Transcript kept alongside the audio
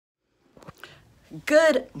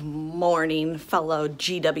Good morning, fellow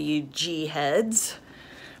GWG heads.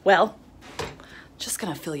 Well, just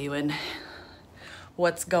gonna fill you in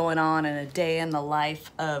what's going on in a day in the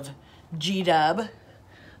life of G-Dub.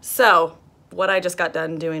 So, what I just got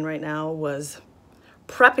done doing right now was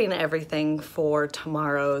prepping everything for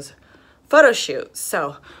tomorrow's photo shoot.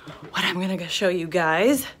 So, what I'm gonna show you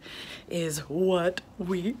guys is what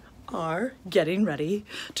we are getting ready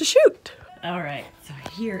to shoot. All right, so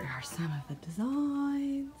here are some of the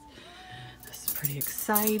designs. This is pretty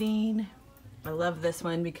exciting. I love this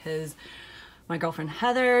one because my girlfriend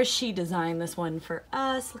Heather, she designed this one for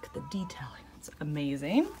us. Look at the detailing, it's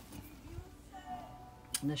amazing.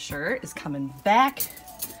 And the shirt is coming back.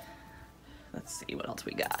 Let's see what else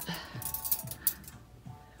we got.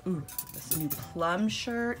 Ooh, this new plum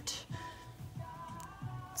shirt.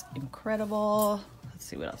 It's incredible. Let's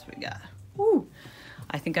see what else we got. Ooh.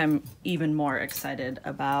 I think I'm even more excited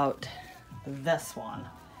about this one.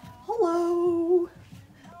 Hello.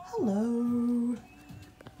 Hello.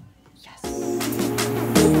 Yes.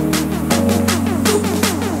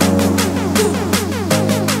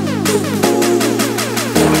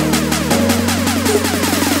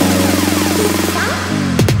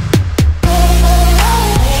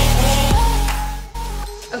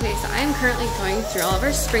 Okay, so I'm currently going through all of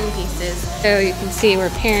our spring pieces. So you can see we're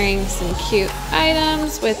pairing some cute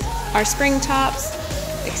items with our spring tops,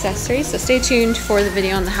 accessories. So stay tuned for the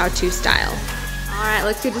video on the how-to style. All right,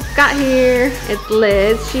 look who just got here. It's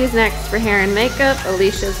Liz. She's next for hair and makeup.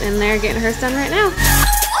 Alicia's in there getting hers done right now.